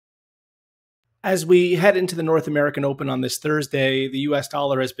As we head into the North American Open on this Thursday, the US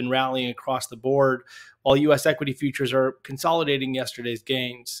dollar has been rallying across the board, while US equity futures are consolidating yesterday's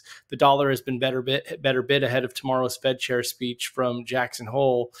gains. The dollar has been better bid ahead of tomorrow's Fed chair speech from Jackson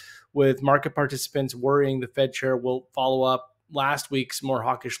Hole, with market participants worrying the Fed chair will follow up last week's more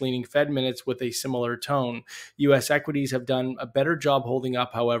hawkish leaning Fed minutes with a similar tone. US equities have done a better job holding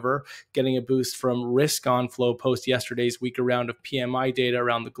up, however, getting a boost from risk on flow post yesterday's weaker round of PMI data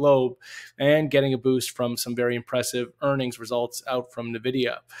around the globe, and getting a boost from some very impressive earnings results out from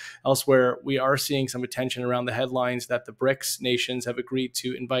NVIDIA. Elsewhere, we are seeing some attention around the headlines that the BRICS nations have agreed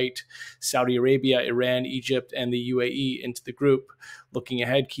to invite Saudi Arabia, Iran, Egypt, and the UAE into the group. Looking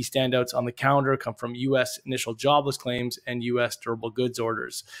ahead, key standouts on the calendar come from U.S. initial jobless claims and U.S. durable goods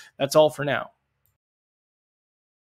orders. That's all for now.